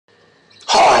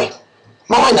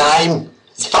My name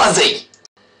is Fuzzie.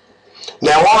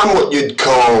 Now I'm what you'd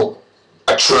call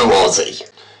a true Aussie.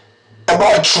 And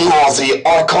by true Aussie,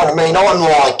 I kind of mean I'm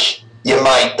like your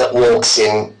mate that walks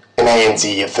in and hands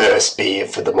you your first beer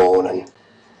for the morning.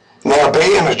 Now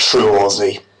being a true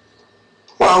Aussie,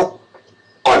 well,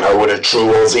 I know what a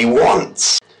true Aussie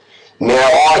wants. Now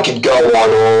I could go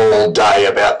on all day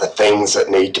about the things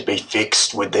that need to be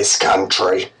fixed with this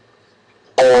country.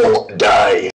 All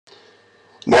day.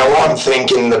 Now I'm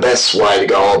thinking the best way to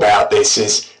go about this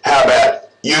is, how about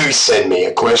you send me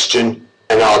a question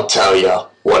and I'll tell you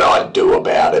what I'd do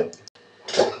about it.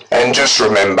 And just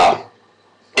remember,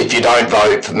 if you don't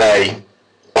vote for me,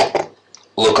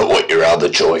 look at what your other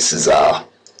choices are.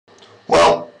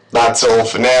 Well, that's all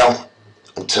for now.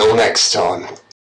 Until next time.